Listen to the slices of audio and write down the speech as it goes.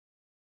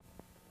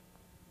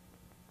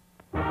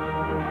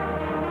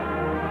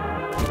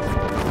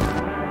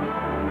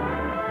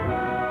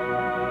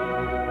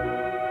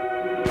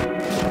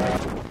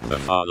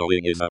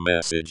following is a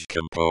message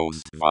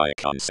composed by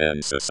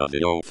consensus of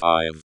the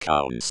O5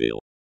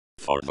 Council.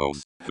 For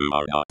those who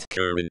are not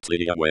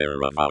currently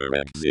aware of our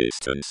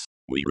existence,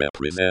 we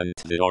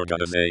represent the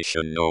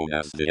organization known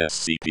as the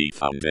SCP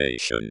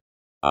Foundation.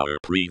 Our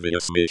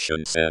previous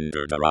mission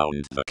centered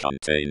around the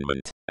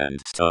containment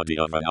and study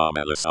of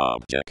anomalous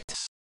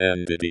objects,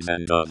 entities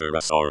and other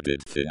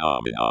assorted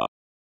phenomena.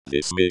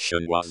 This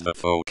mission was the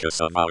focus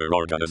of our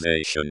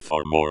organization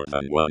for more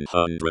than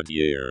 100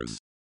 years.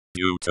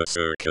 Due to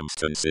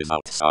circumstances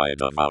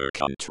outside of our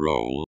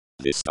control,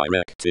 this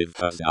directive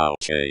has now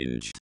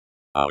changed.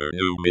 Our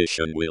new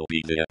mission will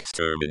be the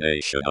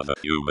extermination of the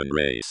human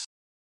race.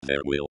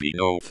 There will be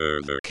no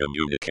further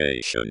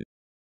communication.